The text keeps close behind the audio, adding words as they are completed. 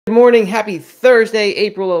Good morning. Happy Thursday,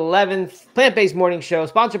 April 11th. Plant-based morning show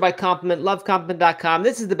sponsored by Compliment, lovecompliment.com.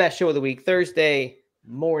 This is the best show of the week. Thursday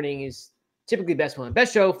morning is typically best one.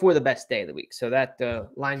 Best show for the best day of the week. So that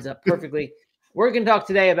lines up perfectly. We're going to talk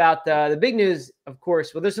today about the big news, of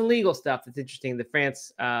course. Well, there's some legal stuff that's interesting. The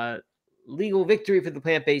France legal victory for the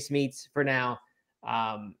plant-based meats for now.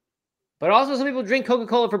 But also some people drink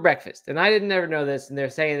Coca-Cola for breakfast. And I didn't ever know this. And they're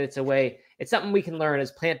saying it's a way, it's something we can learn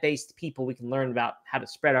as plant-based people. We can learn about how to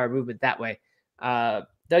spread our movement that way. Doug,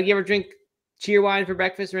 you ever drink cheer wine for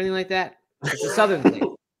breakfast or anything like that? It's a Southern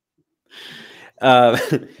thing.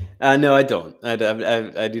 No, I don't.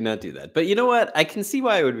 I do not do that. But you know what? I can see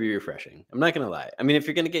why it would be refreshing. I'm not going to lie. I mean, if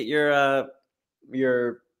you're going to get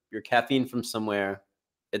your caffeine from somewhere,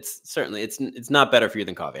 it's certainly it's not better for you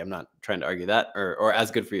than coffee. I'm not trying to argue that, or as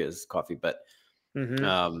good for you as coffee. But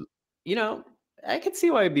you know, I could see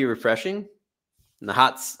why it'd be refreshing in the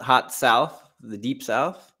hot South, the deep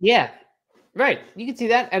South. Yeah, right. You can see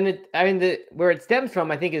that, and where it stems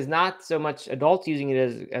from, I think, is not so much adults using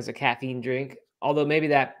it as a caffeine drink. Although maybe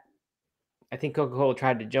that, I think Coca-Cola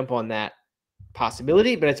tried to jump on that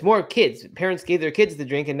possibility, but it's more kids. Parents gave their kids the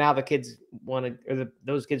drink, and now the kids want to, or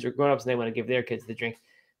those kids are grown-ups and they want to give their kids the drink.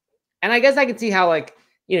 And I guess I can see how, like,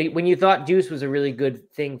 you know, when you thought juice was a really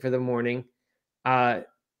good thing for the morning,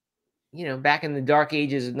 you know, back in the dark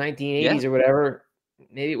ages of 1980s or whatever,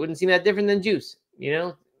 maybe it wouldn't seem that different than juice. You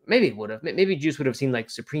know, maybe it would have. Maybe juice would have seemed like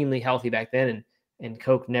supremely healthy back then, and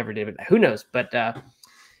Coke never did. But who knows? But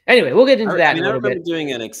anyway, we'll get into that in a little bit. I remember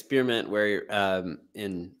doing an experiment where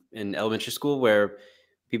in elementary school where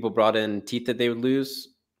people brought in teeth that they would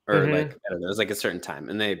lose, or like, I don't know, it was like a certain time,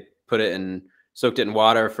 and they put it in, soaked it in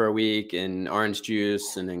water for a week, in orange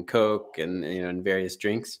juice, and in Coke, and you know, in various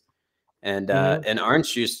drinks, and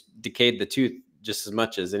orange juice decayed the tooth just as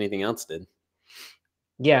much as anything else did.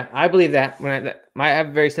 Yeah, I believe that. When I have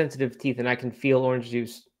very sensitive teeth, and I can feel orange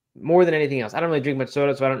juice more than anything else. I don't really drink much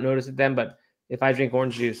soda, so I don't notice it then. But if I drink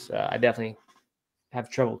orange juice, I definitely have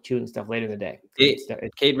trouble chewing stuff later in the day.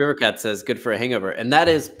 Kate Rivercat says good for a hangover, and that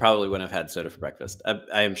is probably when I've had soda for breakfast.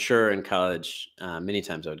 I am sure in college, many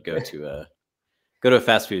times I would go to a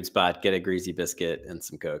fast food spot, get a greasy biscuit and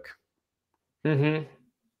some Coke.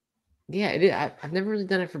 Yeah, it is. I've never really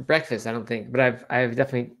done it for breakfast, I don't think, but I've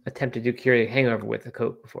definitely attempted to cure a hangover with a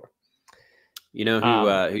Coke before. You know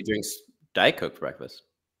who drinks Diet Coke for breakfast?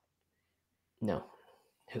 No.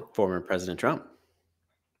 Who? Former President Trump.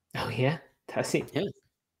 Oh yeah, does he?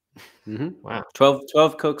 Yeah. Wow.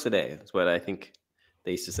 12 Cokes a day is what I think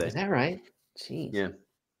they used to say. Is that right? Jeez. Yeah.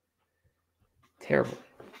 Terrible.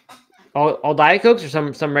 All Diet Cokes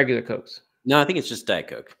or some regular Cokes? No, I think it's just Diet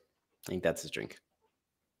Coke. I think that's his drink.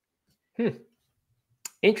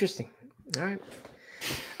 Interesting. All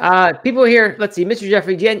right. People here, let's see, Mr.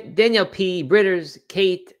 Jeffrey, Danielle P, Britters,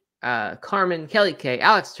 Kate, Carmen, Kelly K,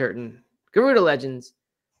 Alex Turton, Garuda Legends.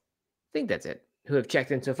 I think that's it, who have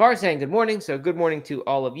checked in so far, saying good morning. So good morning to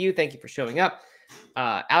all of you. Thank you for showing up.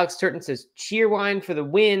 Alex Turton says, cheer wine for the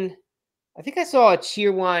win. I think I saw a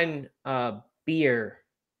cheer wine beer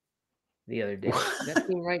the other day. Does that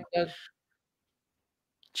seem right, Doug?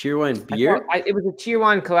 Cheer wine beer? It was a cheer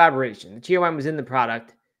wine collaboration. The cheer wine was in the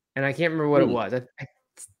product, and I can't remember what it was. I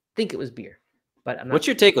think it was beer, but I'm not. What's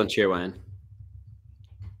your take on cheer wine?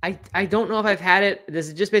 I don't know if I've had it. Does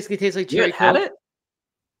it just basically taste like cherry Coke? Had it?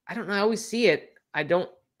 I don't know. I always see it. I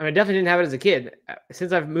definitely didn't have it as a kid.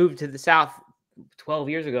 Since I've moved to the South 12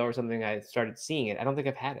 years ago or something, I started seeing it. I don't think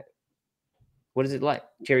I've had it. What is it like?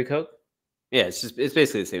 Cherry Coke? Yeah, it's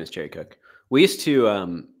basically the same as cherry Coke. We used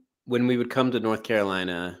to when we would come to North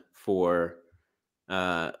Carolina for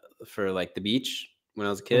like the beach when I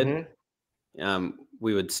was a kid,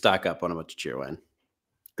 we would stock up on a bunch of cheer wine.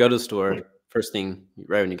 Go to the store first thing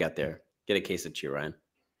right when you got there, get a case of cheer wine.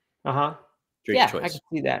 Yeah, choice. I could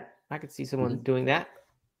see that. I could see someone doing that.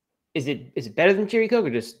 Is it better than cherry Coke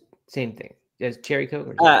or just same thing as cherry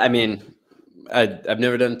Coke? Or I mean, I've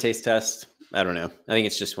never done a taste test. I don't know. I think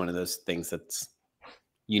it's just one of those things that's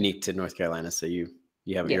unique to North Carolina. So you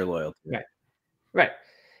have you're loyal to it. Right.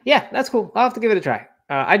 Yeah, that's cool. I'll have to give it a try.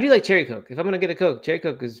 I do like cherry Coke. If I'm gonna get a Coke, cherry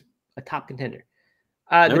Coke is a top contender.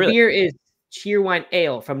 Beer is cheer wine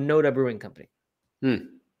ale from Noda Brewing Company.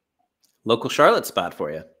 Local Charlotte spot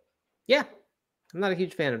for you. Yeah. I'm not a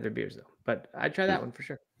huge fan of their beers though, but I'd try that one for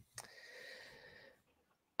sure.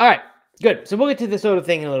 All right, good. So we'll get to the soda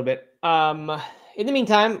thing in a little bit. In the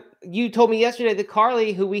meantime, you told me yesterday that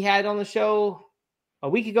Carly, who we had on the show a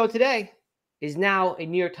week ago today, is now a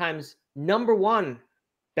New York Times #1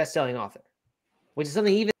 best-selling author, which is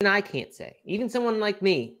something even I can't say. Even someone like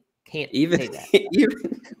me can't say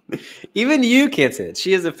that. Even you can't say it.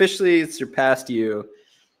 She has officially surpassed you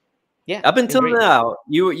Yeah, Up it's been until great. now,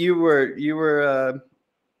 you were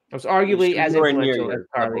I was arguably as nowhere near influential as your level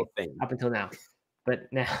Carly of fame. up until now, but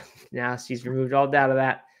now she's removed all doubt of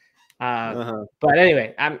that. Uh-huh. But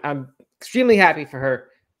anyway, I'm extremely happy for her.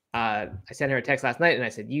 I sent her a text last night and I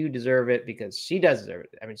said, "You deserve it," because she does deserve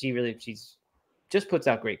it. I mean, she's just puts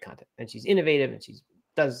out great content and she's innovative and she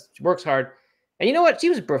works hard. And you know what? She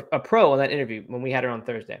was a pro on that interview when we had her on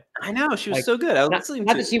Thursday. I know, she was Like, so good. I was not listening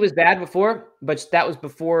not to that she was bad before, but that was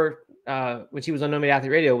before when she was on No Meat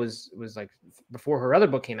Athlete Radio was like before her other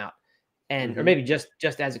book came out, and or maybe just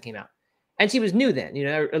as it came out. And she was new then,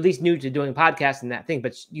 or at least new to doing podcasts and that thing.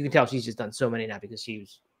 But you can tell she's just done so many now because she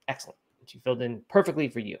was excellent. She filled in perfectly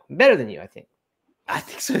for you, better than you, I think. I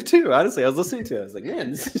think so too. Honestly, I was listening to it. I was like,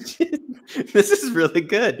 man, this is really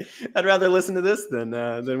good. I'd rather listen to this than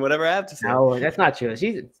whatever I have to say. No, that's not true.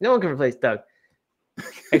 No one can replace Doug,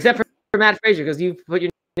 except for Matt Frazier, because you put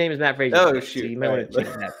your name as Matt Frazier. Oh today, shoot! So you might want to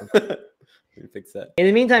change that. Let me fix that. In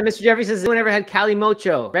the meantime, Mr. Jeffrey says, "Anyone ever had Cali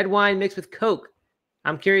Mocho, red wine mixed with Coke?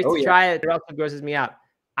 I'm curious to try it. It also grosses me out."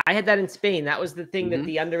 I had that in Spain. That was the thing that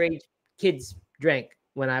the underage kids drank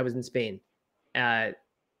when I was in Spain.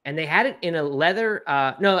 And they had it in a leather.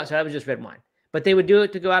 No, so that was just red wine. But they would do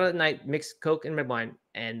it to go out at night, mix Coke and red wine.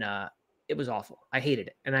 And it was awful. I hated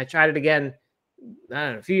it. And I tried it again, I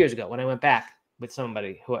don't know, a few years ago when I went back with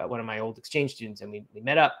somebody, one of my old exchange students, and we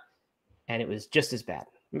met up. And it was just as bad.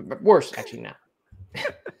 Worse, actually, now.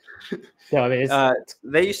 So, I mean,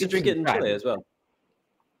 they used to drink it in Chile as well.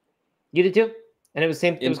 You did too? And it was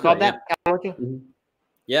same. It was called that?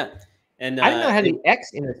 Yeah. And I didn't know it had the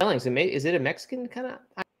X in the spelling. So maybe is it a Mexican kind of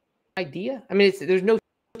idea? I mean, there's no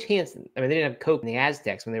chance. I mean, they didn't have Coke in the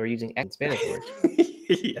Aztecs when they were using X in Spanish words.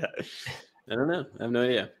 Yeah. I don't know. I have no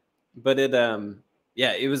idea. But it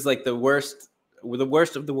it was like the worst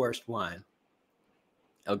of the worst wine.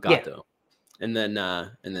 El Gato. Yeah. And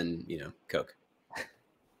then Coke.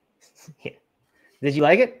 Yeah. Did you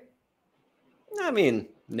like it? I mean,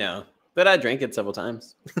 no. But I drank it several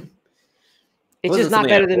times. It's just not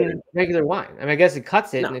better than regular wine. I mean, I guess it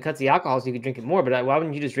cuts it and it cuts the alcohol so you can drink it more. But why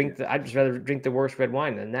wouldn't you just drink I'd just rather drink the worst red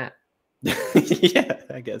wine than that. Yeah,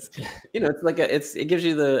 I guess. It's like it gives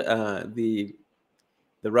you the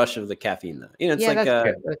rush of the caffeine though. It's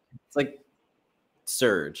it's like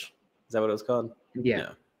Surge. Is that what it was called? Yeah.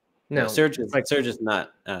 No, Surge is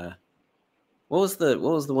not. What was the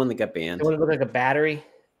one that got banned? The one that looked like a battery.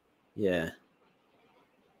 Yeah.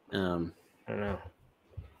 I don't know.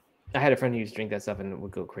 I had a friend who used to drink that stuff and it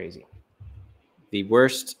would go crazy. The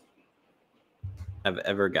worst I've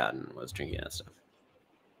ever gotten was drinking that stuff.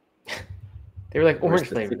 They were like orange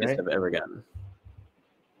flavored, right? I've ever gotten.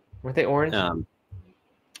 Weren't they orange?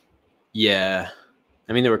 Yeah.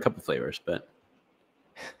 I mean, there were a couple flavors, but.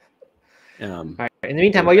 All right. In the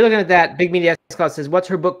meantime, while you're looking at that, Big Meaty Claus says, "What's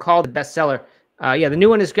her book called?" The bestseller. Yeah, the new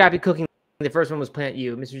one is Scrappy Cooking. The first one was Plant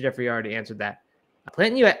You. Mr. Jeffrey already answered that.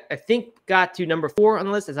 Plant You, I think, got to number 4 on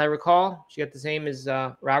the list, as I recall. She got the same as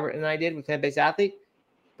Robert and I did with Plant-Based Athlete,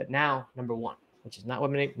 but now number 1, which is not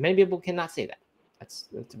what many people cannot say that. That's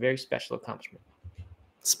a very special accomplishment.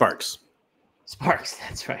 Sparks,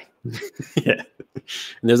 that's right. Yeah,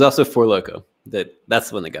 and there's also Four Loko. That's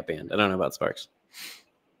the one that got banned. I don't know about Sparks.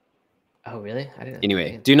 Oh, really? I didn't know.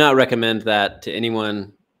 Anyway, do not recommend that to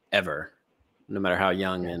anyone ever, no matter how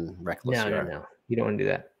young and reckless you are. No. You don't want to do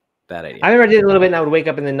that. Bad idea. I remember I did a little bit, and I would wake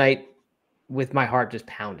up in the night with my heart just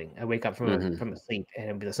pounding. I wake up from a sleep, and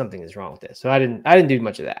it'd be like, something is wrong with this. So I didn't do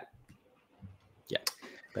much of that. Yeah,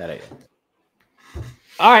 bad idea.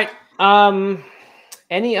 All right.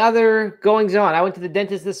 Any other goings on? I went to the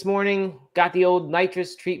dentist this morning, got the old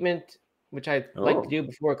nitrous treatment, which I like to do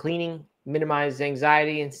before cleaning, minimize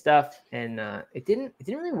anxiety and stuff. And it didn't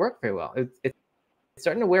really work very well. It's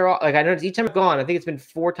starting to wear off. Like I noticed each time I've gone, I think it's been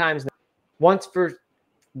 4 times now. Once for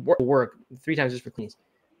work, 3 times just for cleanings.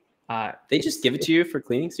 They just give it to you for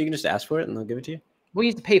cleaning, so you can just ask for it and they'll give it to you. Well, you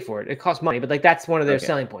have to pay for it. It costs money, but like that's one of their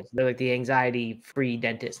selling points. They're like the anxiety-free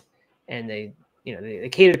dentist, and they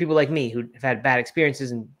cater to people like me who have had bad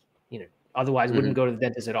experiences and otherwise wouldn't go to the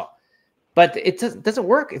dentist at all. But it doesn't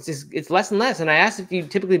work. It's less and less. And I asked if you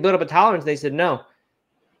typically build up a tolerance. They said no.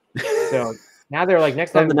 So now they're like,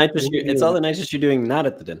 next time. It's all the nitrous you're doing not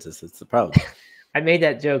at the dentist. It's the problem. I made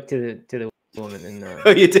that joke to the woman. And,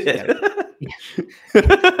 oh, you did?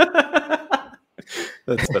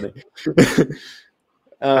 That's funny.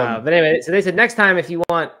 But anyway, so they said next time if you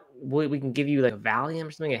want, we can give you like a Valium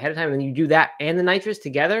or something ahead of time, and then you do that and the nitrous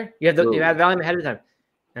together. You have Valium ahead of time.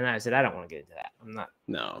 And I said, I don't want to get into that. I'm not.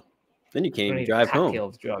 No. Then you can't even drive home.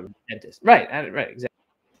 Drug dentist. Right. Exactly.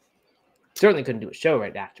 certainly couldn't do a show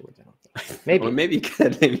right afterwards. I don't think. Maybe. Or maybe you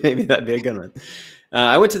could. Maybe that'd be a good one.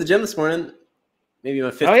 I went to the gym this morning. Maybe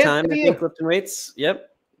my fifth time, I think, lifting weights. Yep.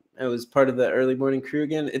 I was part of the early morning crew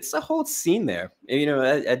again. It's a whole scene there. And, you know,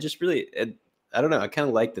 I just really, I don't know. I kind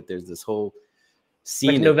of like that there's this whole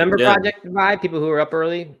scene. Like November Project vibe, people who are up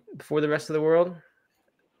early before the rest of the world.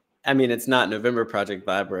 I mean, it's not November Project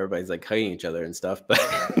vibe where everybody's like hugging each other and stuff, but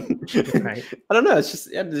right. I don't know. It's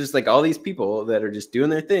just, there's like all these people that are just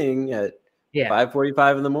doing their thing at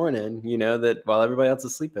 5:45 in the morning, you know, that while everybody else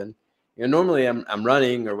is sleeping. You know, normally I'm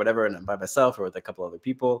running or whatever, and I'm by myself or with a couple other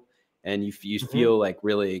people, and you feel like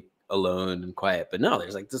really alone and quiet. But no,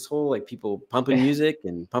 there's like this whole like people pumping music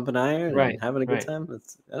and pumping iron and having a good time.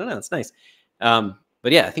 I don't know, it's nice.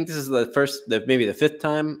 But yeah, I think this is maybe the fifth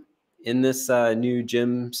time in this new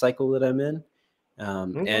gym cycle that I'm in,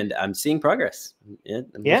 and I'm seeing progress. I'm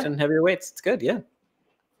lifting heavier weights. It's good. Yeah.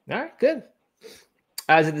 All right, good.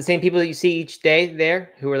 Is it the same people that you see each day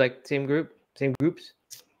there who are like same groups?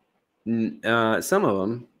 Some of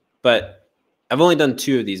them, but I've only done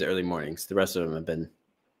 2 of these early mornings. The rest of them have been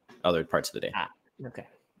other parts of the day. Okay.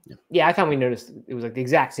 Yeah, I found we noticed it was like the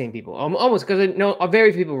exact same people, almost, because I know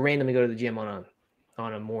very few people randomly go to the gym on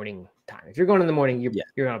a morning time. If you're going in the morning,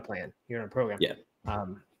 you're on a plan, you're on a program. Yeah.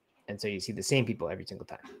 And so you see the same people every single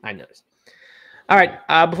time. I noticed. All right.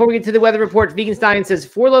 Before we get to the weather report, Vegan Stallion says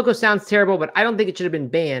 4 Loko sounds terrible, but I don't think it should have been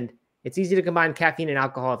banned. It's easy to combine caffeine and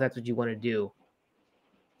alcohol if that's what you want to do.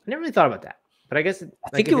 I never really thought about that, but I guess I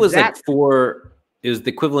think it was like 4. It was the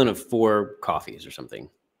equivalent of 4 coffees or something,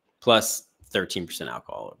 plus 13%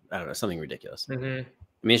 alcohol. I don't know, something ridiculous. I mean,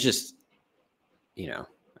 it's just, you know,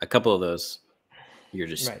 a couple of those, you're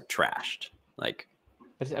just trashed. Like,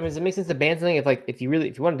 but I mean, does it make sense to ban something if you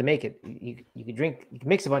wanted to make it, you could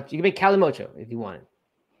mix a bunch. You can make calimocho if you wanted.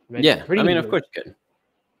 Right? Yeah, I mean, of course you could.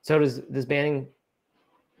 So does this banning?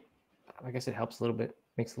 I guess it helps a little bit.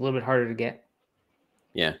 Makes it a little bit harder to get.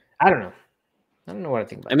 Yeah. I don't know what I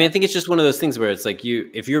think about I mean, I think it's just one of those things where it's like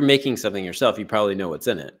if you're making something yourself, you probably know what's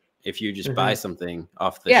in it. If you just buy something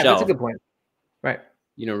off the shelf. Yeah, that's a good point. Right.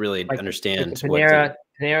 You don't really understand like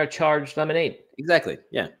Panera charged lemonade. Exactly.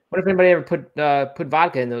 Yeah. What if anybody ever put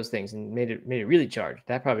vodka in those things and made it really charged?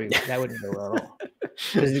 That wouldn't go well at all.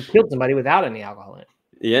 Because it killed somebody without any alcohol in it.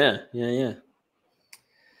 Yeah.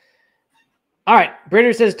 All right.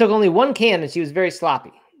 Britter says it took only 1 can and she was very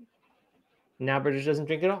sloppy. Now British doesn't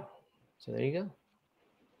drink at all. So there you go.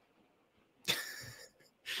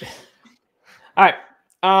 All right.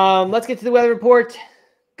 Let's get to the weather report.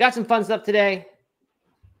 Got some fun stuff today.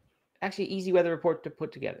 Actually, easy weather report to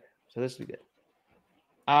put together. So this will be good.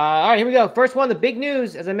 All right, here we go. First one, the big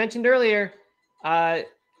news, as I mentioned earlier, a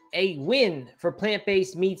win for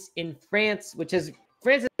plant-based meats in France, France has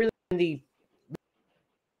really been the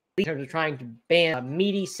in terms of trying to ban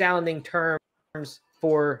meaty sounding terms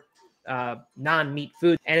for non-meat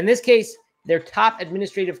food. And in this case, their top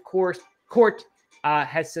administrative court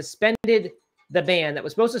has suspended the ban that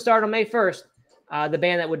was supposed to start on May 1st, the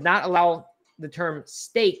ban that would not allow the term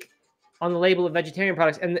steak on the label of vegetarian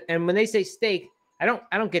products. And when they say steak, I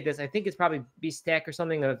don't get this. I think it's probably bistec or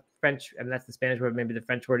something. The French, and that's the Spanish word. Maybe the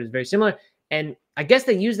French word is very similar. And I guess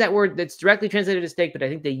they use that word that's directly translated as steak, but I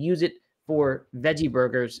think they use it for veggie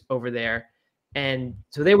burgers over there. And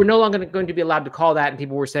so they were no longer going to be allowed to call that. And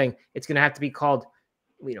people were saying it's going to have to be called,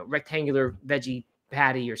 rectangular veggie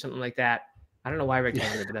patty or something like that. I don't know why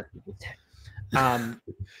rectangular, but that's what it's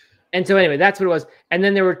And so anyway, that's what it was. And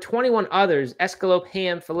then there were 21 others: escalope,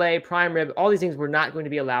 ham, filet, prime rib. All these things were not going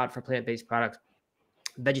to be allowed for plant-based products.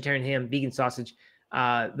 Vegetarian ham, vegan sausage,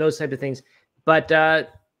 those type of things. But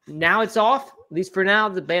now it's off, at least for now.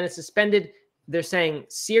 The ban is suspended. They're saying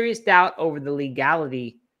serious doubt over the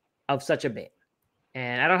legality of such a ban.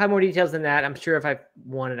 And I don't have more details than that. I'm sure if I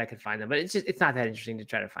wanted, I could find them. But it's not that interesting to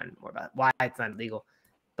try to find more about why it's not legal.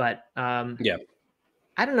 But yeah,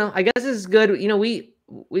 I don't know. I guess this is good.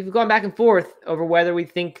 We've gone back and forth over whether we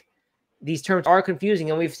think these terms are confusing.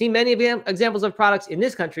 And we've seen many examples of products in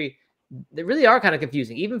this country that really are kind of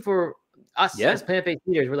confusing. Even for us as plant-based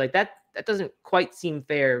eaters, we're like, that doesn't quite seem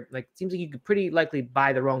fair. Like, it seems like you could pretty likely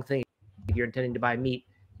buy the wrong thing if you're intending to buy meat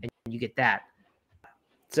and you get that.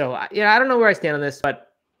 So, I don't know where I stand on this,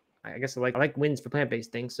 but I guess I like wins for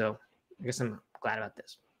plant-based things. So I guess I'm glad about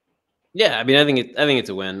this. Yeah, I mean, I think it's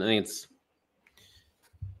a win. I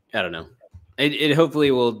don't know. It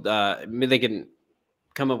hopefully will. They can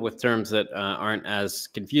come up with terms that aren't as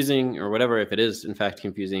confusing or whatever, if it is in fact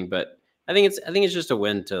confusing. But I think it's just a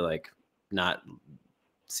win to not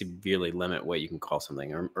severely limit what you can call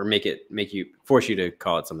something, or force you to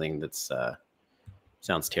call it something that's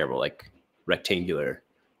sounds terrible, like rectangular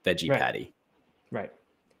veggie patty. Right.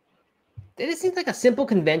 it seems like a simple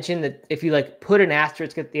convention that if you like put an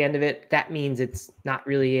asterisk at the end of it, that means it's not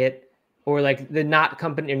really it. Or like the not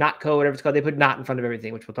company or not co, whatever it's called, they put not in front of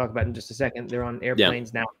everything, which we'll talk about in just a second. They're on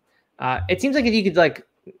airplanes now. It seems like if you could like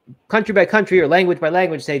country by country or language by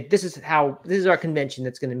language say this is our convention,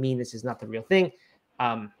 that's going to mean this is not the real thing.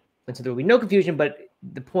 And so there will be no confusion, but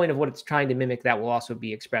the point of what it's trying to mimic that will also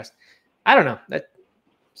be expressed. I don't know. That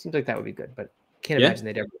seems like that would be good, but can't imagine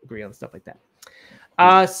they'd ever agree on stuff like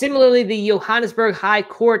that. Similarly, the Johannesburg High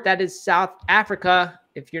Court, that is South Africa.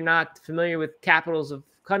 If you're not familiar with capitals of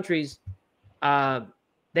countries,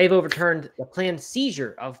 they've overturned the planned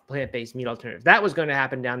seizure of plant-based meat alternatives. That was going to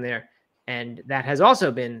happen down there, and that has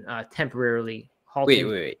also been temporarily halted.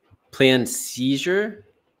 Wait. Planned seizure?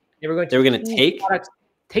 They were going to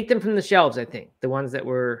take them from the shelves, I think. The ones that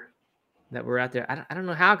were out there. I don't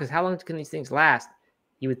know how, because how long can these things last?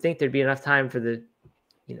 You would think there'd be enough time for to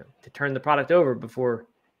turn the product over before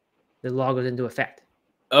the law goes into effect.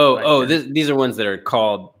 These are ones that are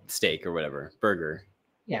called steak or whatever, burger.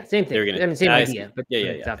 Yeah, same thing. Same idea. But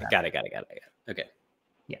yeah. Got it. Okay.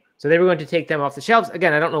 Yeah. So they were going to take them off the shelves.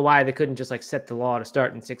 Again, I don't know why they couldn't just like set the law to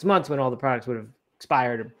start in 6 months when all the products would have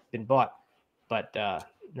expired or been bought. But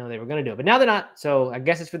no, they were going to do it. But now they're not. So I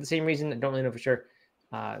guess it's for the same reason. I don't really know for sure.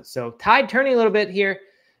 So tide turning a little bit here.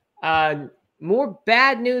 More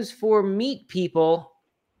bad news for meat people,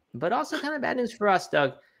 but also kind of bad news for us,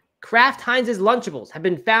 Doug. Kraft Heinz's Lunchables have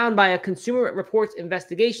been found by a Consumer Reports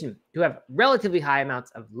investigation to have relatively high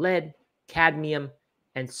amounts of lead, cadmium,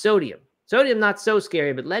 and sodium. Sodium, not so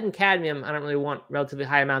scary, but lead and cadmium, I don't really want relatively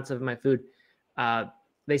high amounts of in my food.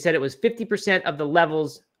 They said it was 50% of the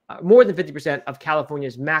levels, more than 50% of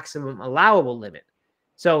California's maximum allowable limit.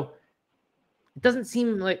 So it doesn't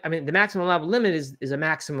seem like, I mean, the maximum allowable limit is a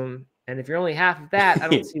maximum. And if you're only half of that, I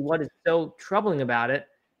don't see what is so troubling about it.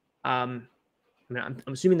 I'm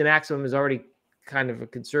assuming the maximum is already kind of a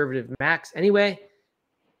conservative max anyway.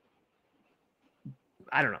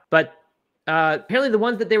 I don't know. But apparently the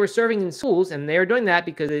ones that they were serving in schools, and they were doing that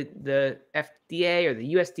because the FDA or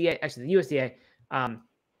the USDA, actually the USDA,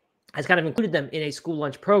 has kind of included them in a school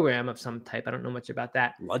lunch program of some type. I don't know much about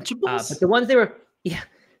that. Lunchables? But the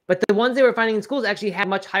ones they were finding in schools actually had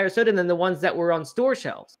much higher sodium than the ones that were on store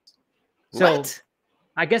shelves. So what?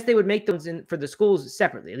 I guess they would make those for the schools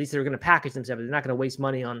separately. At least they're going to package them separately. They're not going to waste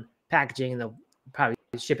money on packaging, and they'll probably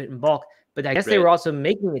ship it in bulk. But I guess they were also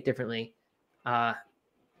making it differently, and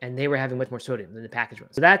they were having much more sodium than the packaged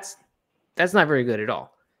ones. So that's not very good at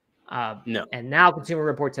all. No. And now Consumer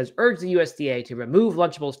Reports has urged the USDA to remove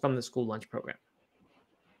Lunchables from the school lunch program.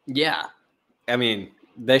 Yeah, I mean,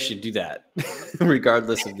 they should do that,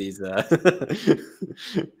 regardless of these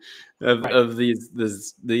of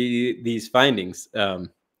these findings.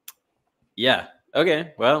 Yeah.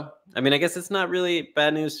 Okay. Well, I mean, I guess it's not really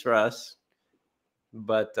bad news for us,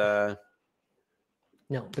 but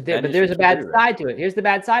no. But there's a bad side to it. Here's the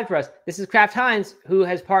bad side for us. This is Kraft Heinz, who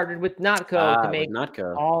has partnered with Notco to make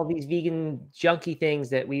all these vegan junky things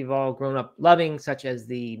that we've all grown up loving, such as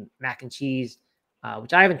the mac and cheese,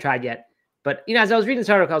 which I haven't tried yet. But, as I was reading this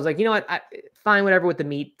article, I was like, you know what? Fine, whatever with the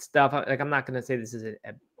meat stuff. Like, I'm not going to say this is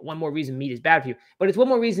one more reason meat is bad for you, but it's one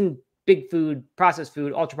more reason big food, processed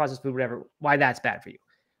food, ultra processed food, whatever, why that's bad for you.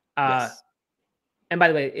 Yes. And by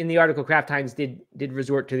the way, in the article, Kraft Heinz did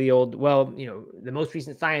resort to the old, the most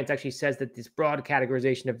recent science actually says that this broad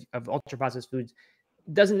categorization of ultra processed foods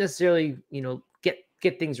doesn't necessarily,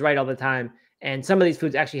 get things right all the time. And some of these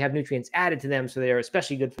foods actually have nutrients added to them, so they are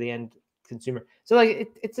especially good for the end consumer. So like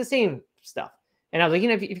it's the same stuff. And I was like,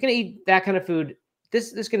 if you're going to eat that kind of food,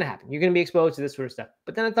 this is going to happen. You're going to be exposed to this sort of stuff.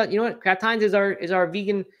 But then I thought, you know what? Kraft Heinz is our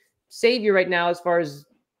vegan savior right now as far as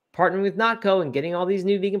partnering with Notco and getting all these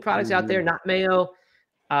new vegan products out there, not mayo.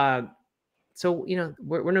 So,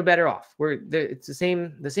 we're no better off. It's the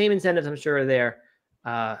same incentives I'm sure are there.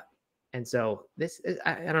 And so this is,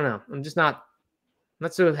 I don't know. I'm just not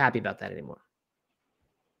so happy about that anymore.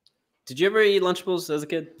 Did you ever eat Lunchables as a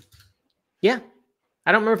kid? Yeah.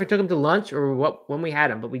 I don't remember if I took them to lunch or when we had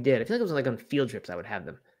them, but we did. I feel like it was like on field trips I would have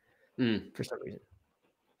them for some reason.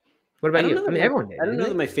 What about you? I mean, everyone did. I don't know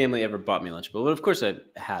that my family ever bought me Lunchables, but of course I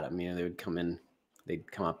had them. They would come in.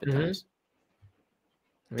 They'd come up at times.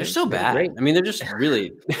 They're so bad. Great. I mean, they're just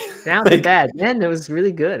really. Now they're bad. Then it was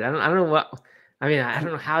really good. I don't know what. I mean, I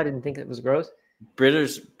don't know how I didn't think it was gross.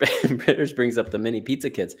 Britters brings up the mini pizza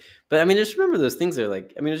kits, but I mean, just remember those things are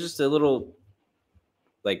like. I mean, it's just a little,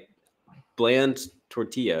 like, bland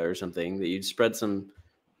tortilla or something that you'd spread some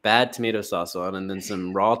bad tomato sauce on, and then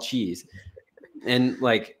some raw cheese, and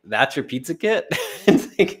like that's your pizza kit.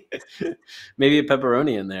 It's like maybe a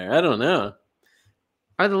pepperoni in there. I don't know.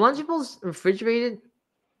 Are the Lunchables refrigerated?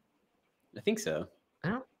 I think so. I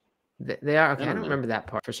don't. They are okay. I don't know. remember that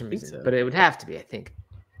part for some reason, so. but it would have to be, I think,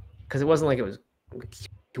 because it wasn't like it was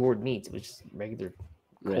cured meats. It was just regular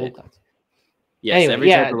cold cuts. Yes, anyway, every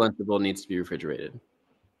type of Lunchable needs to be refrigerated.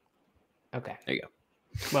 Okay. There you go.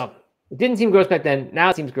 Well, it didn't seem gross back then. Now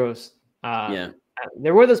it seems gross. Yeah.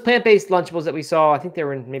 There were those plant-based Lunchables that we saw. I think they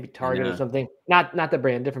were in maybe Target or something. Not the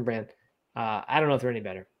brand, different brand. I don't know if they're any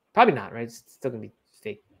better. Probably not, right? It's still gonna be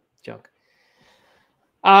fake junk.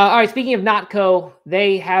 All right. Speaking of Notco,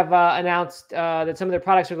 they have announced that some of their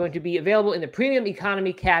products are going to be available in the premium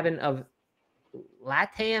economy cabin of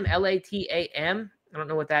LATAM, LATAM. I don't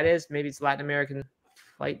know what that is. Maybe it's Latin American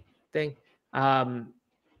flight thing.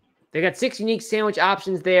 They got 6 unique sandwich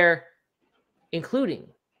options there, including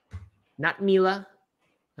not Mila.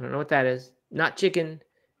 I don't know what that is. Not chicken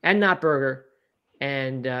and not burger.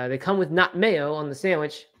 And they come with not mayo on the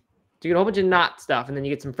sandwich. So you get a whole bunch of not stuff, and then you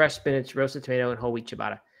get some fresh spinach, roasted tomato, and whole wheat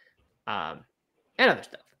ciabatta. And other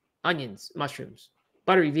stuff. Onions, mushrooms,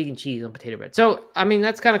 buttery vegan cheese on potato bread. So, I mean,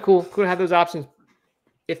 that's kind of cool. Cool to have those options.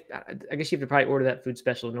 If I guess you have to probably order that food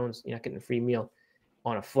special. You're not getting a free meal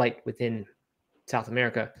on a flight within South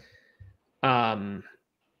America.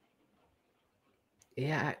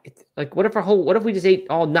 Yeah, it's like what if we just ate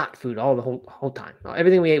all not food all the whole time?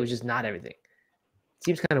 Everything we ate was just not everything. It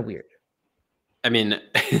seems kind of weird. I mean,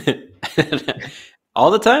 all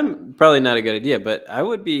the time, probably not a good idea, but I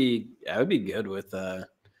would be good with going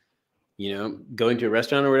to a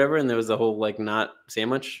restaurant or whatever, and there was a whole like not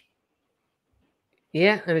sandwich.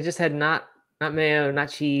 Yeah, and it just had not mayo, not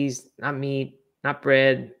cheese, not meat, not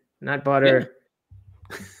bread, not butter.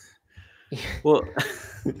 Yeah. Well,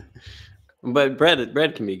 but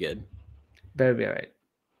bread can be good. Better be all right.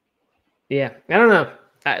 Yeah, I don't know.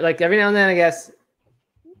 Like every now and then, I guess,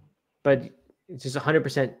 but it's just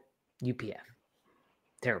 100% UPF.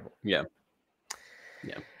 Terrible. Yeah.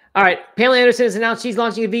 All right. Pamela Anderson has announced she's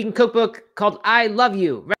launching a vegan cookbook called I Love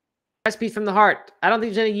You. Recipes from the heart. I don't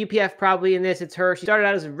think there's any UPF probably in this. It's her. She started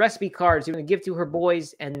out as a recipe card she was going to give to her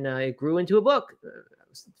boys, and it grew into a book.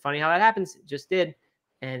 It's funny how that happens. It just did.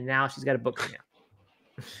 And now she's got a book coming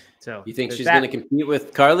out. So you think she's going to compete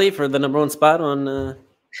with Carly for the #1 spot on the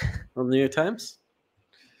New York Times?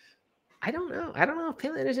 I don't know. I don't know if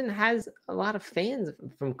Pamela Anderson has a lot of fans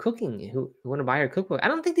from cooking who want to buy her cookbook. I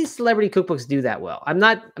don't think these celebrity cookbooks do that well. I'm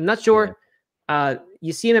not sure. Yeah.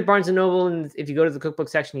 You see them at Barnes & Noble, and if you go to the cookbook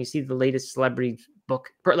section, you see the latest celebrity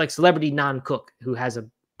book, like celebrity non-cook who has a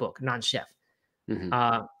book, non-chef. Mm-hmm.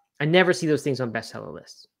 I never see those things on bestseller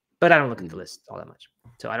lists, but I don't look at the list all that much,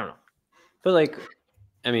 so I don't know. But like,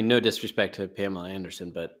 I mean, no disrespect to Pamela Anderson,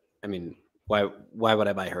 but I mean, why would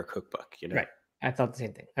I buy her cookbook? Right. I thought the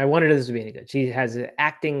same thing. I wanted this to be any good. She has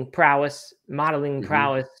acting prowess, modeling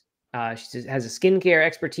prowess. She has a skincare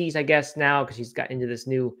expertise, I guess, now because she's got into this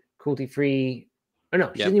new cruelty-free. Oh no,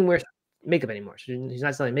 she doesn't even wear makeup anymore. She's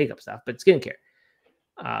not selling makeup stuff, but skincare.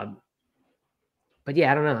 But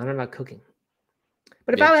yeah, I don't know. I don't know about cooking.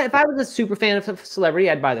 But if I was a super fan of a celebrity,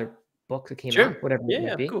 I'd buy their book that came out, whatever it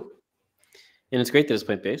might be. Cool. And it's great that it's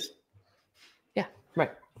plant-based. Yeah,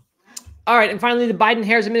 right. All right, and finally, the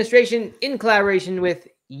Biden-Harris administration, in collaboration with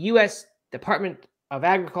U.S. Department of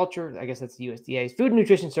Agriculture, I guess that's the USDA's Food and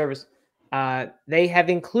Nutrition Service, they have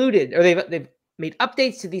included, or they've made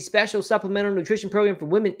updates to the special supplemental nutrition program for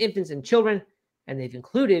women, infants, and children, and they've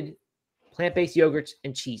included plant-based yogurts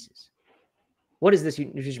and cheeses. What is this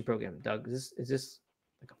nutrition program, Doug? Is this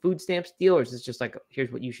like a food stamps deal, or is this just like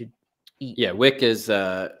here's what you should eat? Yeah, WIC is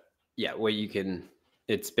where you can.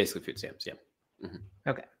 It's basically food stamps. Yeah. Mm-hmm.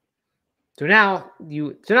 Okay. So now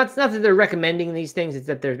not that they're recommending these things, it's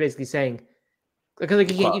that they're basically saying, because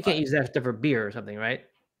like you can't use that stuff for beer or something, right?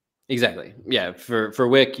 Exactly. Yeah. For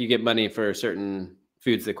WIC, you get money for certain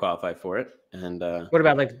foods that qualify for it. And what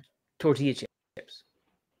about like tortilla chips?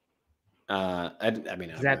 I have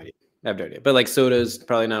no idea. But like soda's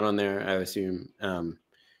probably not on there, I assume.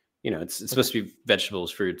 It's supposed to be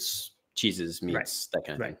vegetables, fruits, cheeses, meats, that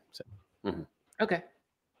kind of thing. So, okay.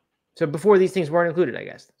 So before these things weren't included, I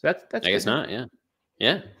guess. So that's I guess not.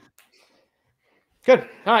 Yeah. Good.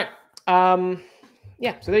 All right. So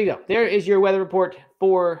there you go. There is your weather report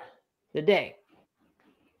for the day.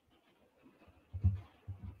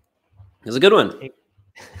 It was a good one.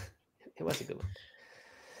 It was a good one.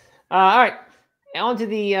 All right. On to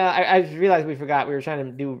the I realized we forgot. We were trying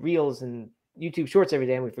to do reels and YouTube shorts every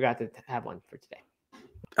day, and we forgot to have one for today.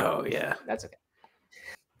 Oh yeah. That's okay.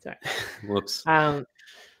 Sorry. Whoops.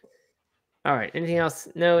 All right. Anything else?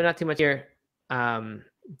 No, not too much here.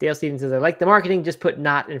 Dale Stevens says, I like the marketing, just put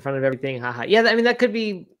not in front of everything. Haha. Yeah, I mean, that could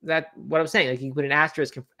be what I'm saying. Like, you can put an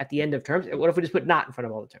asterisk at the end of terms. What if we just put not in front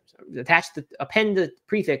of all the terms? Append the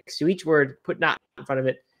prefix to each word, put not in front of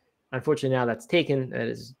it. Unfortunately, now that's taken. That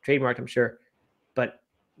is trademarked, I'm sure. But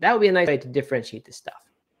that would be a nice way to differentiate this stuff.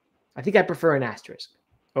 I think I prefer an asterisk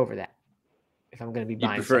over that if I'm going to be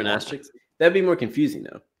buying. You prefer an asterisk? That'd be more confusing,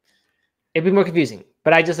 though. It'd be more confusing.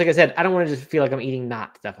 But like I said, I don't want to just feel like I'm eating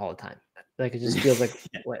not stuff all the time. Like, it just feels like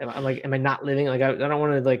I'm like, am I not living? Like, I don't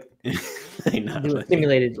want to like do a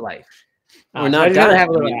simulated life. We're not dying.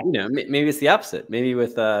 Maybe it's the opposite. Maybe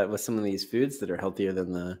with some of these foods that are healthier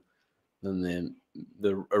than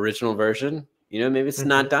the original version, maybe it's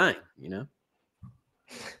not dying.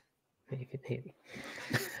 Maybe.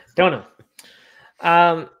 Don't know.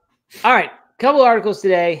 All right, couple articles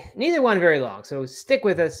today. Neither one very long, so stick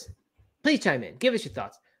with us. Please chime in. Give us your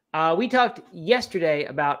thoughts. We talked yesterday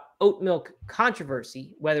about oat milk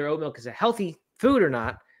controversy, whether oat milk is a healthy food or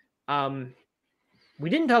not. We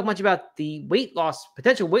didn't talk much about the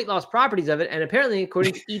potential weight loss properties of it. And apparently,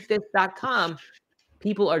 according to eatthis.com,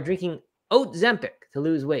 people are drinking Oatzempic to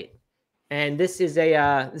lose weight. And this is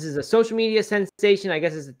a social media sensation. I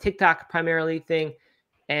guess it's a TikTok primarily thing.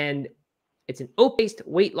 And it's an oat-based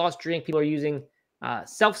weight loss drink. People are using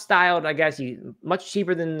self-styled, I guess, much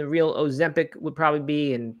cheaper than the real Ozempic would probably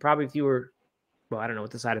be, and probably fewer. Well, I don't know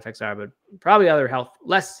what the side effects are, but probably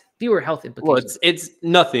fewer health implications. Well, it's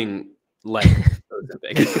nothing like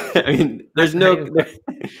Ozempic. I mean, there's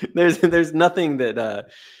nothing that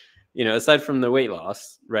aside from the weight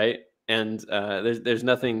loss, right? And there's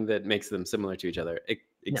nothing that makes them similar to each other,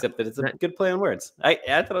 except that it's a good play on words. I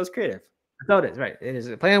thought it was creative. So it is, right? It is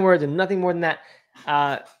a play on words and nothing more than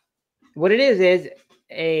that. What it is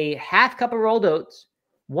a half cup of rolled oats,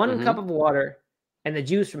 1 cup of water, and the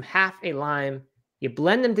juice from half a lime. You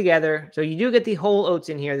blend them together. So you do get the whole oats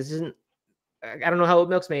in here. This isn't, I don't know how oat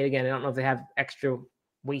milk's made. Again, I don't know if they have extra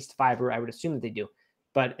waste fiber. I would assume that they do.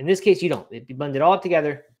 But in this case, you don't. You blend it all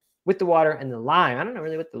together with the water and the lime. I don't know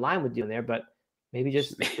really what the lime would do in there, but maybe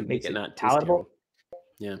just makes it not palatable.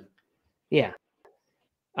 Yeah. Yeah.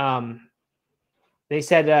 They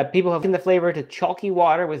said people have given the flavor to chalky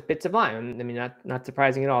water with bits of lime. I mean, not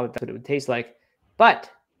surprising at all that that's what it would taste like. But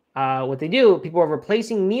what they do, people are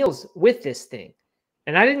replacing meals with this thing.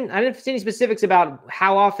 And I didn't see any specifics about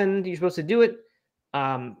how often you're supposed to do it.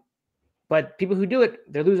 But people who do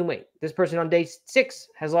it, they're losing weight. This person on day 6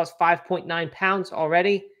 has lost 5.9 pounds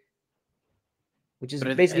already, which is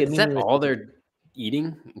basically is that all they're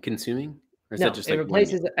eating and consuming? Or is that just it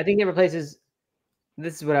replaces. I think it replaces.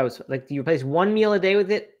 This is what I was like. Do you replace 1 meal a day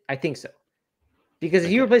with it? I think so. Because if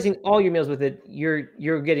you're replacing all your meals with it,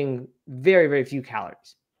 you're getting very, very few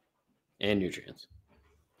calories and nutrients.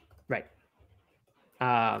 Right.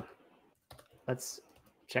 Let's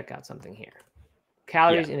check out something here.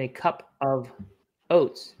 Calories in a cup of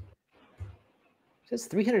oats. It says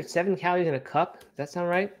 307 calories in a cup. Does that sound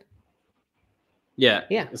right? Yeah.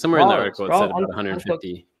 Yeah. Somewhere in the article it said about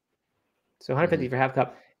 150. So 150 for half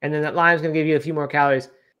cup. And then that lime is going to give you a few more calories.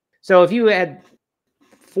 So if you had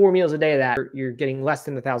 4 meals a day of that, you're getting less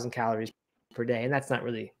than 1,000 calories per day. And that's not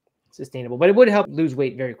really sustainable. But it would help lose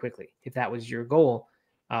weight very quickly if that was your goal.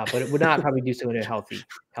 But it would not probably do so in a healthy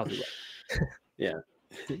way. Yeah.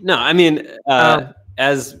 No, I mean,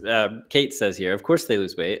 as Kate says here, of course they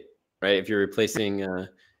lose weight, right? If you're replacing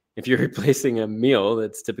a meal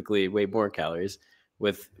that's typically way more calories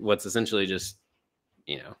with what's essentially just,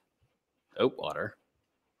 oat water.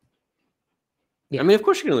 Yeah. I mean, of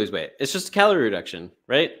course you're going to lose weight. It's just a calorie reduction,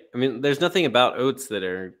 right? I mean, there's nothing about oats that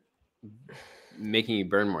are making you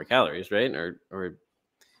burn more calories, right? Or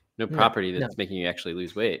no property that's making you actually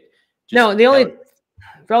lose weight. No, the only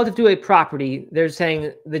relative to a property, they're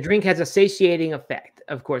saying the drink has a satiating effect,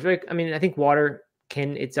 of course, right? I mean, I think water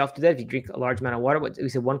can itself do that if you drink a large amount of water. We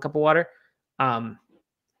said 1 cup of water. And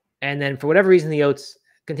then for whatever reason, the oats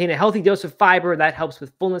contain a healthy dose of fiber that helps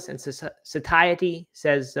with fullness and satiety,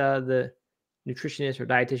 says the nutritionist or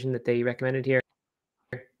dietitian that they recommended here.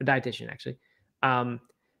 A dietitian, actually.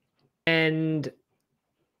 And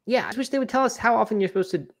yeah, I just wish they would tell us how often you're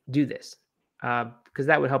supposed to do this, because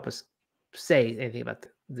that would help us say anything about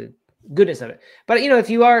the goodness of it. But if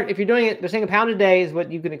you're doing it, they're saying 1 pound a day is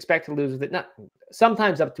what you can expect to lose with it. Not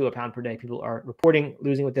sometimes up to 1 pound per day. People are reporting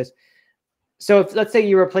losing with this. So if let's say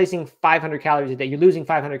you're replacing 500 calories a day, you're losing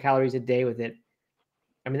 500 calories a day with it.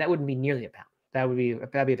 I mean, that wouldn't be nearly 1 pound. That'd be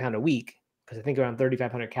 1 pound a week, because I think around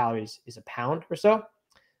 3,500 calories is 1 pound or so.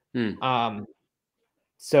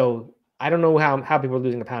 So I don't know how people are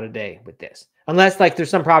losing 1 pound a day with this, unless like there's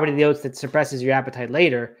some property of the oats that suppresses your appetite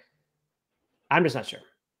later. I'm just not sure.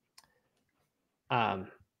 Yeah,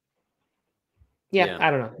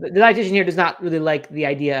 I don't know. The dietitian here does not really like the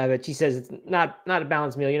idea of it. She says it's not a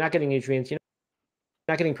balanced meal. You're not getting nutrients. You're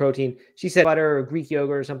not getting protein. She said butter or Greek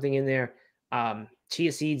yogurt or something in there.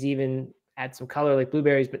 Chia seeds even add some color like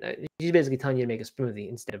blueberries, but she's basically telling you to make a smoothie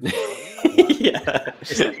instead of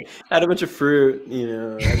add a bunch of fruit,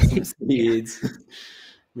 add some seeds,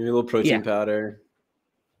 maybe a little protein powder.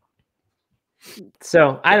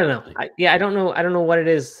 So I don't know. I don't know. I don't know what it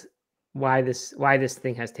is. Why this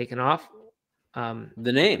thing has taken off. The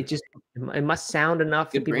name. It must sound enough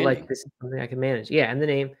to people like, this is something I can manage. Yeah, and the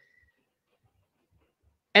name.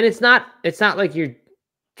 And it's not like you're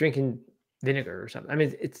drinking vinegar or something. I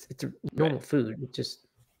mean, it's a normal food. It's just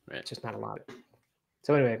not a lot of it.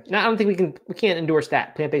 So anyway, I don't think we can't endorse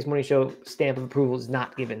that. Plant-based morning show stamp of approval is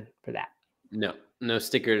not given for that. No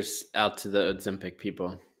stickers out to the Ozempic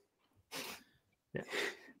people. No.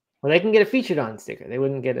 Well, they can get a featured on sticker. They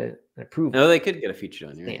wouldn't get an approval. No, they could get a featured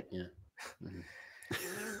on. Right? Yeah.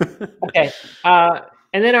 Okay.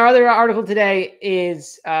 And then our other article today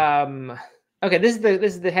is okay. This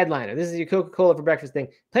is the headliner. This is your Coca-Cola for breakfast thing.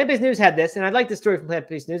 Plant-based News had this, and I like this story from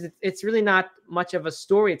Plant-based News. It's really not much of a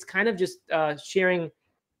story. It's kind of just sharing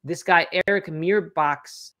this guy Eric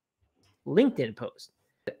Meerbach's LinkedIn post.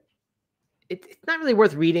 It's not really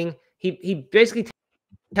worth reading. He basically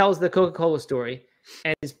tells the Coca-Cola story,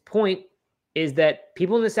 and his point is that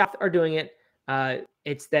people in the South are doing it.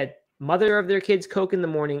 It's that mother of their kids Coke in the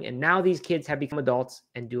morning, and now these kids have become adults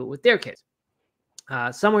and do it with their kids.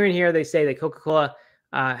 Somewhere in here, they say that Coca-Cola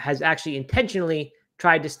has actually intentionally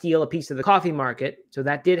tried to steal a piece of the coffee market. So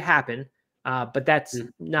that did happen, but that's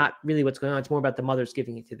not really what's going on. It's more about the mothers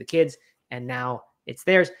giving it to the kids, and now it's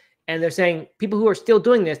theirs. And they're saying people who are still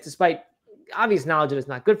doing this, despite obvious knowledge that it's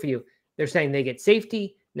not good for you, they're saying they get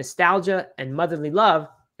safety, nostalgia, and motherly love.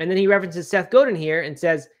 And then he references Seth Godin here and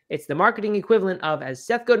says it's the marketing equivalent of, as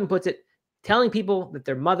Seth Godin puts it, telling people that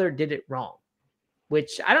their mother did it wrong.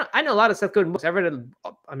 Which I know a lot of Seth Godin books. I've read,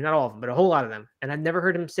 I mean, not all of them, but a whole lot of them. And I've never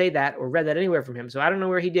heard him say that or read that anywhere from him. So I don't know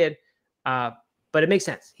where he did, but it makes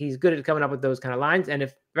sense. He's good at coming up with those kind of lines. And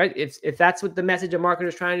if that's what the message a marketer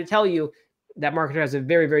is trying to tell you, that marketer has a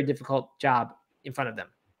very, very difficult job in front of them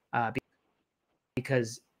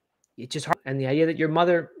because it's just hard. And the idea that your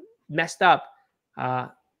mother messed up,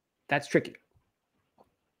 that's tricky.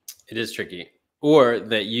 It is tricky. Or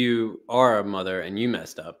that you are a mother and you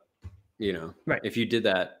messed up. Right. If you did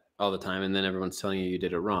that all the time and then everyone's telling you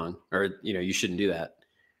did it wrong, or you shouldn't do that,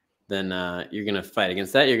 then you're gonna fight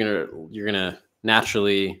against that. You're gonna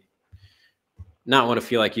naturally not want to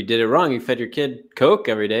feel like you did it wrong. You fed your kid Coke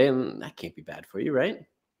every day, and that can't be bad for you, right?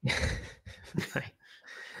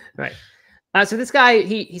 Right. So this guy,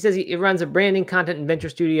 he says he runs a branding, content, and venture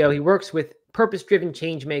studio. He works with purpose-driven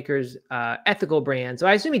change makers, ethical brands. So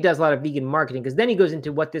I assume he does a lot of vegan marketing, because then he goes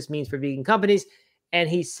into what this means for vegan companies, and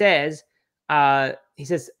he says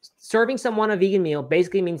serving someone a vegan meal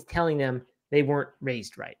basically means telling them they weren't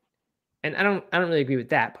raised right. And I don't really agree with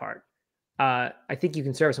that part. I think you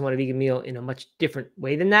can serve someone a vegan meal in a much different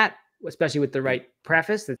way than that, especially with the right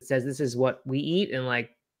preface that says this is what we eat, and like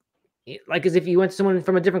as if you went to someone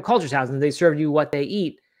from a different culture's house and they served you what they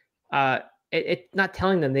eat. It's not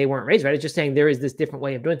telling them they weren't raised right. It's just saying there is this different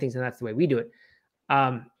way of doing things, and that's the way we do it.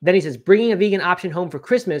 Then he says bringing a vegan option home for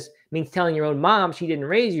Christmas means telling your own mom she didn't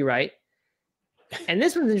raise you right. And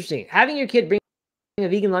this one's interesting. Having your kid bring a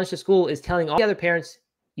vegan lunch to school is telling all the other parents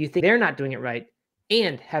you think they're not doing it right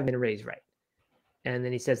and have been raised right. And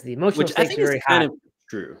then he says the emotional stakes are very high. Kind of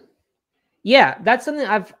true. Yeah, that's something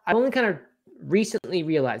I've only kind of recently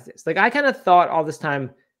realized this. Like I kind of thought all this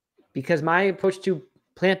time, because my approach to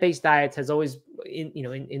plant-based diets has always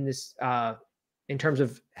in this in terms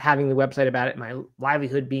of having the website about it, my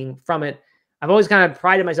livelihood being from it, I've always kind of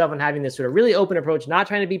prided myself on having this sort of really open approach, not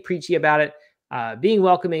trying to be preachy about it, being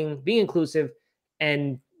welcoming, being inclusive,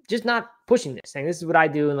 and just not pushing this, saying this is what I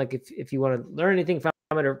do. And like, if you want to learn anything from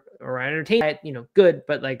it or entertain it, good,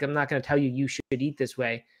 but like, I'm not going to tell you should eat this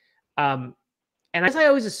way. And I guess I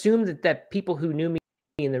always assumed that people who knew me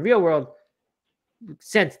in the real world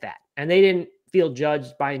sensed that, and they didn't feel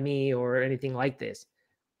judged by me or anything like this.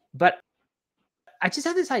 But I just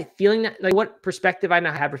have this feeling that, like, what perspective I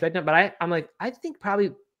now have perspective, but I'm like, I think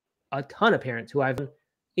probably a ton of parents who I've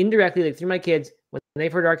indirectly, like through my kids, when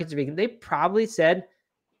they've heard our kids are vegan, they probably said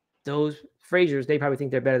those Fraziers, they probably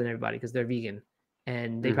think they're better than everybody because they're vegan,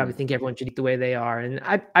 and they probably think everyone should eat the way they are. And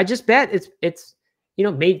I just bet it's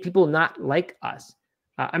made people not like us.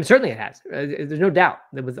 I'm certainly it has. There's no doubt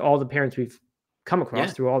that with all the parents we've come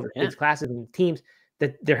across through all the kids' classes and teams,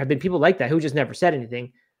 that there have been people like that who just never said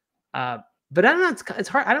anything. But I don't know. It's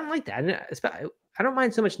hard. I don't like that. I don't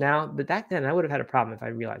mind so much now, but back then I would have had a problem if I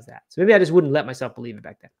realized that. So maybe I just wouldn't let myself believe it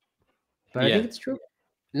back then. But I think it's true.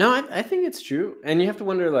 No, I think it's true. And you have to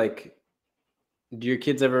wonder, like, do your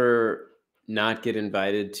kids ever not get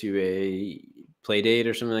invited to a play date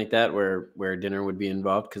or something like that where dinner would be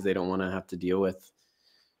involved because they don't want to have to deal with,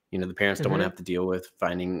 the parents don't want to have to deal with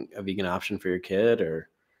finding a vegan option for your kid or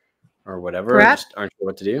whatever, or Perhaps. just aren't sure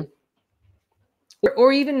what to do.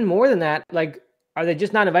 Or even more than that, like, are they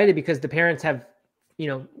just not invited because the parents have,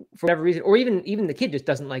 for whatever reason, or even the kid just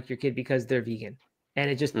doesn't like your kid because they're vegan, and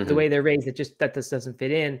it just the way they're raised, that just doesn't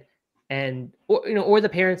fit in, and or the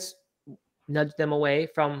parents nudge them away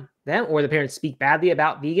from them, or the parents speak badly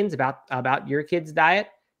about vegans, about your kid's diet.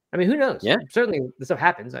 I mean, who knows? Yeah. Certainly this stuff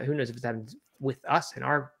happens. Who knows if it happens with us and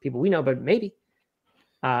our people we know, but maybe.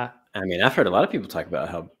 I mean, I've heard a lot of people talk about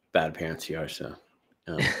how bad parents you are. So,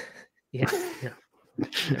 yeah.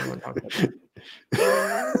 Everyone talks about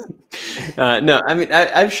that. No, I mean,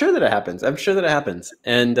 I'm sure that it happens. I'm sure that it happens,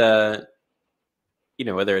 and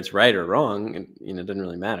whether it's right or wrong, it doesn't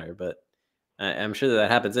really matter. But I'm sure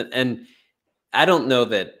that happens, and I don't know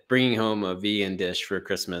that bringing home a vegan dish for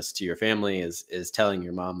Christmas to your family is telling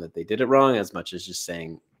your mom that they did it wrong as much as just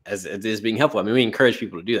saying as it is being helpful. I mean, we encourage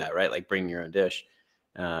people to do that, right? Like bring your own dish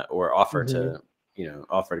or offer to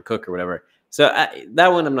cook or whatever. So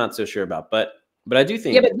that one I'm not so sure about, but I do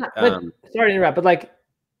think. Yeah, but sorry to interrupt, but like,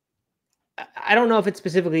 I don't know if it's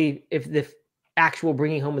specifically if the actual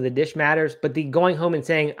bringing home of the dish matters, but the going home and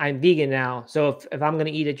saying I'm vegan now, so if I'm going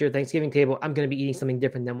to eat at your Thanksgiving table, I'm going to be eating something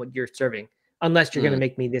different than what you're serving, unless you're going to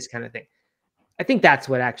make me this kind of thing. I think that's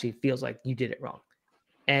what actually feels like you did it wrong,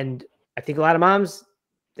 and I think a lot of moms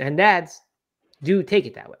and dads do take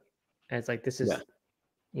it that way, and it's like this is,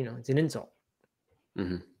 it's an insult.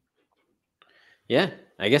 Yeah,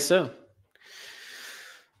 I guess so.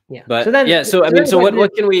 Yeah. But so then,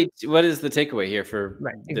 what is the takeaway here for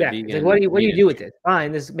exactly? Like, what do you do with this?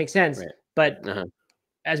 Fine, this makes sense. Right. But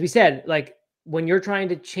as we said, like when you're trying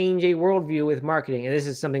to change a worldview with marketing, and this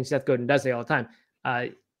is something Seth Godin does say all the time,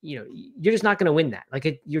 you're just not going to win that.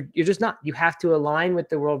 Like you're just not. You have to align with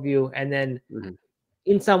the worldview, and then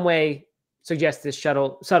in some way suggest this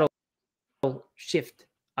subtle shift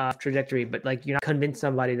trajectory. But like you're not convince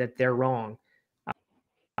somebody that they're wrong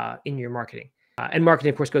in your marketing. And marketing,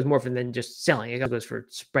 of course, goes more for than just selling. It goes for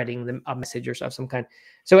spreading a message or of some kind.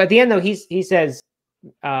 So at the end, though, he says,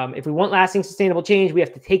 if we want lasting, sustainable change, we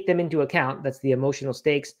have to take them into account. That's the emotional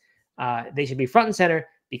stakes. They should be front and center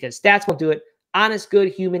because stats won't do it. Honest,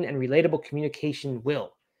 good, human, and relatable communication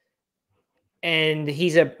will. And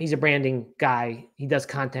he's a branding guy. He does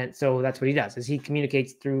content, so that's what he does. Is he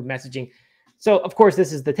communicates through messaging. So of course,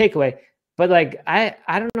 this is the takeaway. But like, I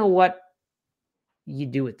don't know what you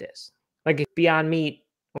do with this. Like Beyond Meat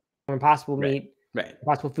or Impossible Meat,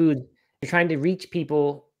 Impossible Food, you're trying to reach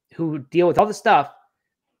people who deal with all this stuff.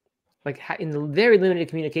 Like in the very limited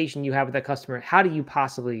communication you have with that customer, how do you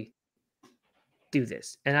possibly do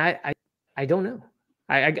this? And I don't know.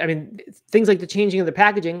 I mean, things like the changing of the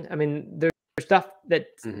packaging. I mean, there's stuff that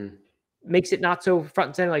makes it not so front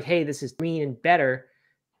and center. Like, hey, this is green and better.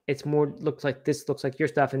 It's more looks like your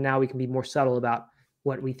stuff, and now we can be more subtle about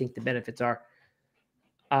what we think the benefits are.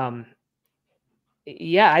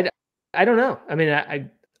 Yeah, I don't know. I mean,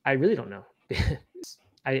 I really don't know.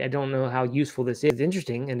 I don't know how useful this is. It's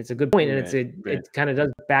interesting, and it's a good point, and it kind of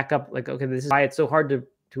does back up. Like, okay, this is why it's so hard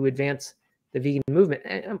to advance the vegan movement.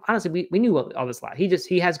 And honestly, we knew all this a lot.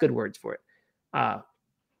 He has good words for it,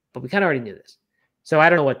 but we kind of already knew this. So I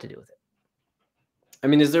don't know what to do with it. I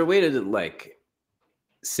mean, is there a way to like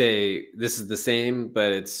say this is the same,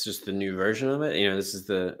 but it's just the new version of it? This is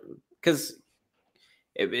because.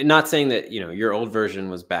 Not saying that your old version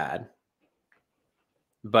was bad,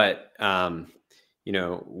 but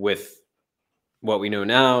with what we know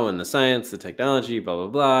now and the science, the technology, blah blah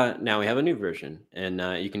blah, now we have a new version, and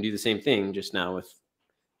you can do the same thing just now with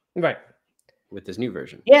this new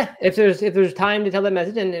version. Yeah, if there's time to tell that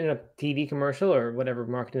message in a TV commercial or whatever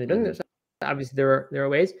marketing they're doing, obviously there are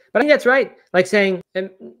ways. But I think that's right. Like saying, and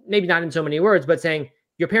maybe not in so many words, but saying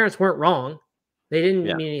your parents weren't wrong. They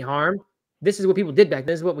didn't mean any harm. This is what people did back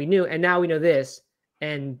then. This is what we knew. And now we know this.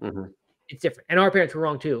 And it's different. And our parents were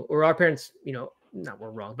wrong too. Or our parents, not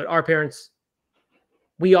were wrong, but our parents,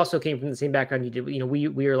 we also came from the same background you did.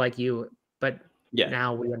 We are like you, but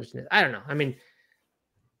now we understand it. I don't know. I mean,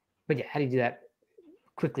 but yeah, how do you do that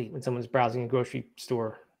quickly when someone's browsing a grocery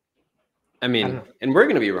store? I mean, and we're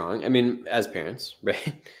going to be wrong. I mean, as parents,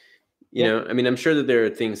 right? I mean, I'm sure that there are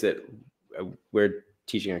things that we're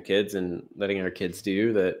teaching our kids and letting our kids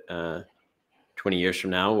do that 20 years from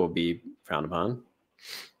now will be frowned upon.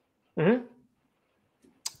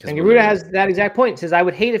 And Garuda has that exact point. It says, I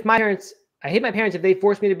hate my parents if they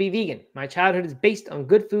forced me to be vegan. My childhood is based on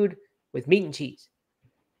good food with meat and cheese.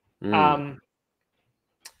 The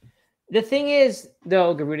thing is,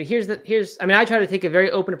 though, Garuda, I try to take a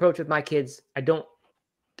very open approach with my kids. I don't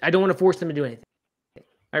want to force them to do anything.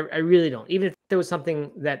 I really don't. Even if there was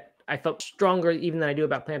something that I felt stronger even than I do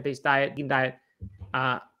about plant-based diet, vegan diet,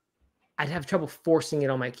 I'd have trouble forcing it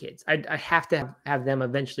on my kids. I have to have them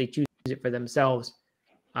eventually choose it for themselves,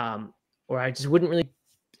 or I just wouldn't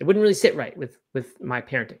really sit right with my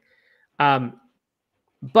parenting.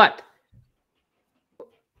 But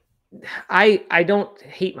I don't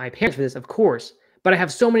hate my parents for this, of course, but I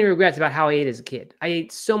have so many regrets about how I ate as a kid. I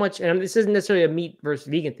ate so much, and this isn't necessarily a meat versus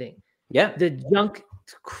vegan thing. Yeah. The junk,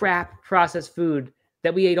 crap, processed food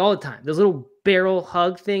that we ate all the time. Those little barrel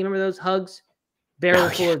hug thing. Remember those hugs? Barrel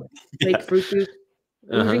full of fake fruit juice.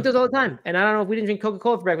 We drink those all the time. And I don't know if we didn't drink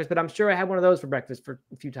Coca-Cola for breakfast, but I'm sure I had one of those for breakfast for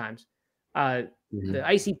a few times. The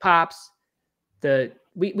icy pops.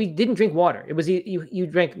 We didn't drink water. It was you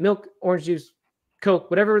drank milk, orange juice,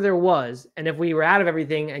 Coke, whatever there was. And if we were out of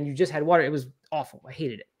everything and you just had water, it was awful. I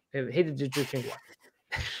hated it. I hated to just drink water.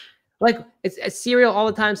 Like it's cereal all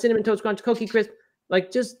the time, Cinnamon Toast Crunch, Cookie Crisp,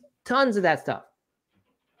 like just tons of that stuff.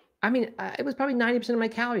 I mean, it was probably 90% of my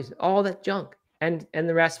calories, all that junk, and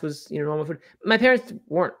the rest was normal food. My parents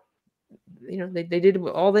weren't, they did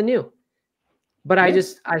all they knew, but I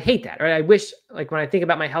hate that. Right? I wish, like when I think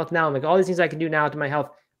about my health now, I'm like all these things I can do now to my health,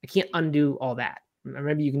 I can't undo all that.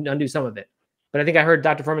 Maybe you can undo some of it, but I think I heard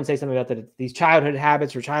Dr. Furman say something about that. It's these childhood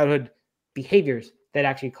habits or childhood behaviors that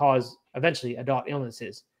actually cause eventually adult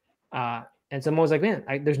illnesses. And someone was like, man,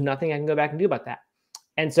 there's nothing I can go back and do about that.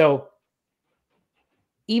 And so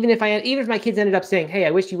even if my kids ended up saying, hey,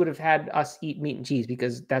 I wish you would have had us eat meat and cheese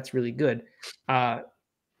because that's really good. On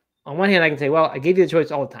one hand, I can say, well, I gave you the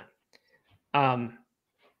choice all the time.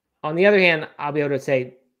 On the other hand, I'll be able to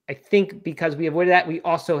say, I think because we avoided that, we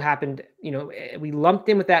also happened, we lumped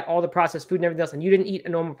in with that, all the processed food and everything else. And you didn't eat a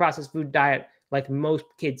normal processed food diet like most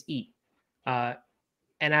kids eat. And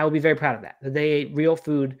I will be very proud of that. They ate real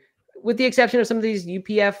food, with the exception of some of these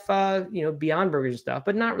UPF, Beyond Burgers and stuff,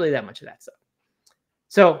 but not really that much of that stuff.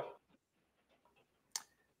 So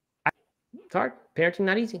it's hard. Parenting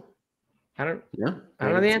not easy. I don't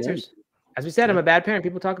know the answers. As we said, I'm a bad parent.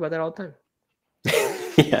 People talk about that all the time.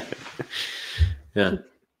 Yeah.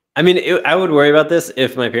 I mean, I would worry about this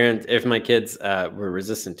if my kids were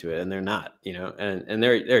resistant to it, and they're not. And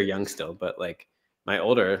they're young still, but like my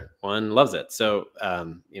older one loves it. So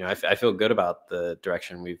I feel good about the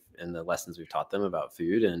direction and the lessons we've taught them about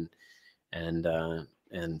food and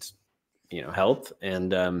health.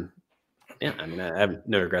 And I mean, I have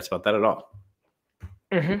no regrets about that at all.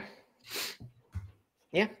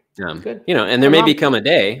 Yeah. Good. And there may become a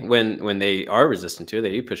day when they are resistant to it,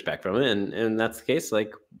 they do push back from it. And that's the case.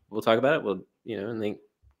 Like we'll talk about it. We'll, and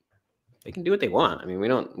they can do what they want. I mean,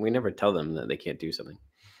 we never tell them that they can't do something.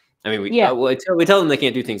 I mean, we tell them they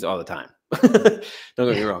can't do things all the time. Don't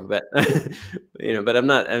get me wrong, but but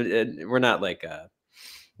we're not like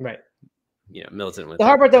right. Militant with the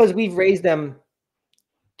hard part though is we've raised them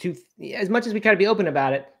to, as much as we try to be open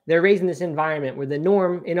about it, they're raised in this environment where the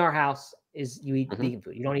norm in our house is you eat vegan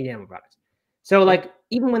food, you don't eat animal products. So like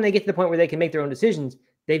even when they get to the point where they can make their own decisions,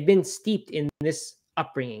 they've been steeped in this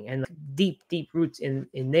upbringing and like deep roots in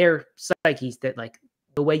their psyches that like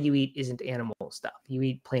the way you eat isn't animal stuff. You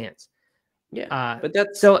eat plants. Yeah. But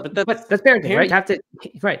that's parenting, right? You have to,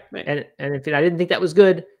 right. And if I didn't think that was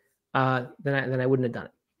good, then I wouldn't have done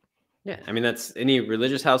it. Yeah. I mean, that's any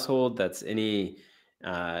religious household. That's any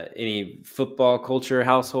football culture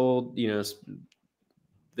household,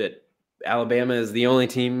 that Alabama is the only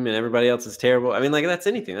team and everybody else is terrible. I mean, like that's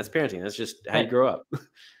anything. That's parenting. That's just how you grow up.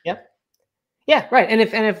 Yep. Yeah, right. And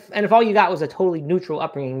if all you got was a totally neutral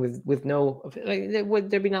upbringing with no, like,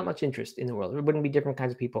 there'd be not much interest in the world. There wouldn't be different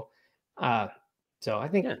kinds of people. So I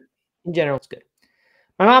think in general it's good.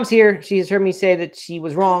 My mom's here. She has heard me say that she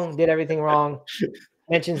was wrong, did everything wrong.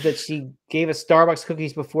 Mentions that she gave us Starbucks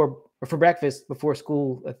cookies for breakfast before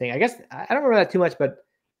school. I guess I don't remember that too much, but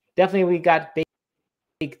definitely we got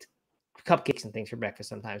baked cupcakes and things for breakfast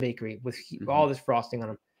sometimes. Bakery with all this frosting on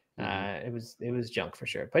them. It was junk for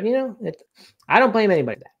sure, but I don't blame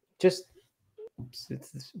anybody for that. Just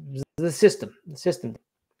it's the system.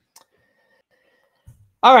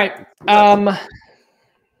 All right.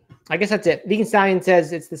 I guess that's it. Vegan Stallion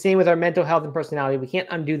says it's the same with our mental health and personality. We can't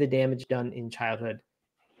undo the damage done in childhood.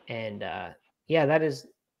 And that is,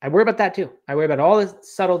 I worry about that too. I worry about all the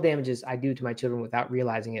subtle damages I do to my children without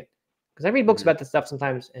realizing it. Because I read books about this stuff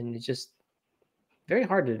sometimes, and it's just very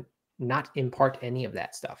hard to not impart any of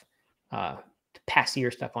that stuff to pass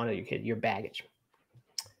your stuff onto your kid, your baggage.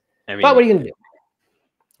 I mean, but what are you gonna do?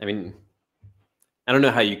 I mean, I don't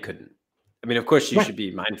know how you couldn't. I mean, of course you Right. should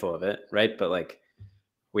be mindful of it, right? But like,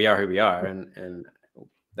 we are who we are, and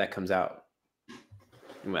that comes out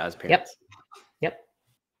as parents. Yep.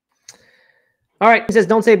 All right. He says,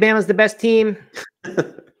 don't say Bama's the best team.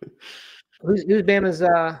 Who's Bama's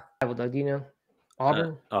rival, Doug? Do you know?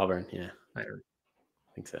 Auburn? Auburn, yeah. I don't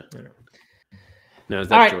think so. I don't know. No, is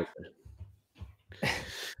that Georgia?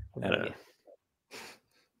 I don't know.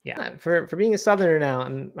 Yeah, for being a Southerner now,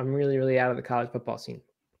 I'm really, really out of the college football scene.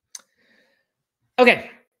 Okay,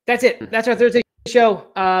 that's it. That's our Thursday show.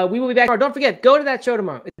 We will be back tomorrow. Don't forget, go to that show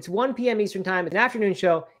tomorrow. It's 1 p.m. Eastern time. It's an afternoon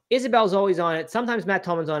show. Isabel's always on it. Sometimes Matt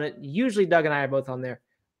Tolman's on it. Usually Doug and I are both on there.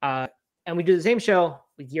 And we do the same show.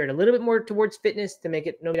 We gear it a little bit more towards fitness to make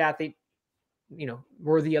it No Meat Athlete,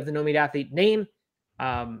 worthy of the No Meat Athlete name.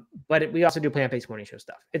 But we also do plant-based morning show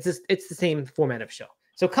stuff. It's the same format of show.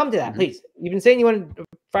 So come to that, please. You've been saying you want a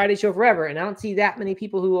Friday show forever, and I don't see that many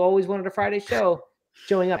people who always wanted a Friday show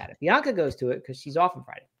showing up at it. Bianca goes to it because she's off on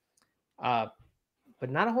Friday. But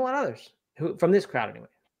not a whole lot of others from this crowd anyway.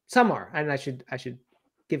 Some are, and I should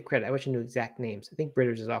give credit. I wish I knew exact names. I think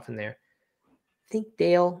Britters is often there. I think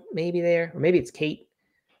Dale maybe there, or maybe it's Kate.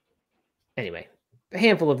 Anyway, a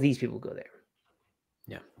handful of these people go there.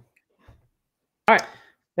 Yeah. All right.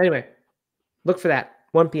 Anyway, look for that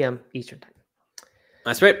 1 p.m. Eastern time.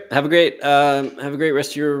 That's right. Have a great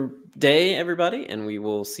rest of your day, everybody, and we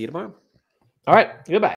will see you tomorrow. All right. Goodbye.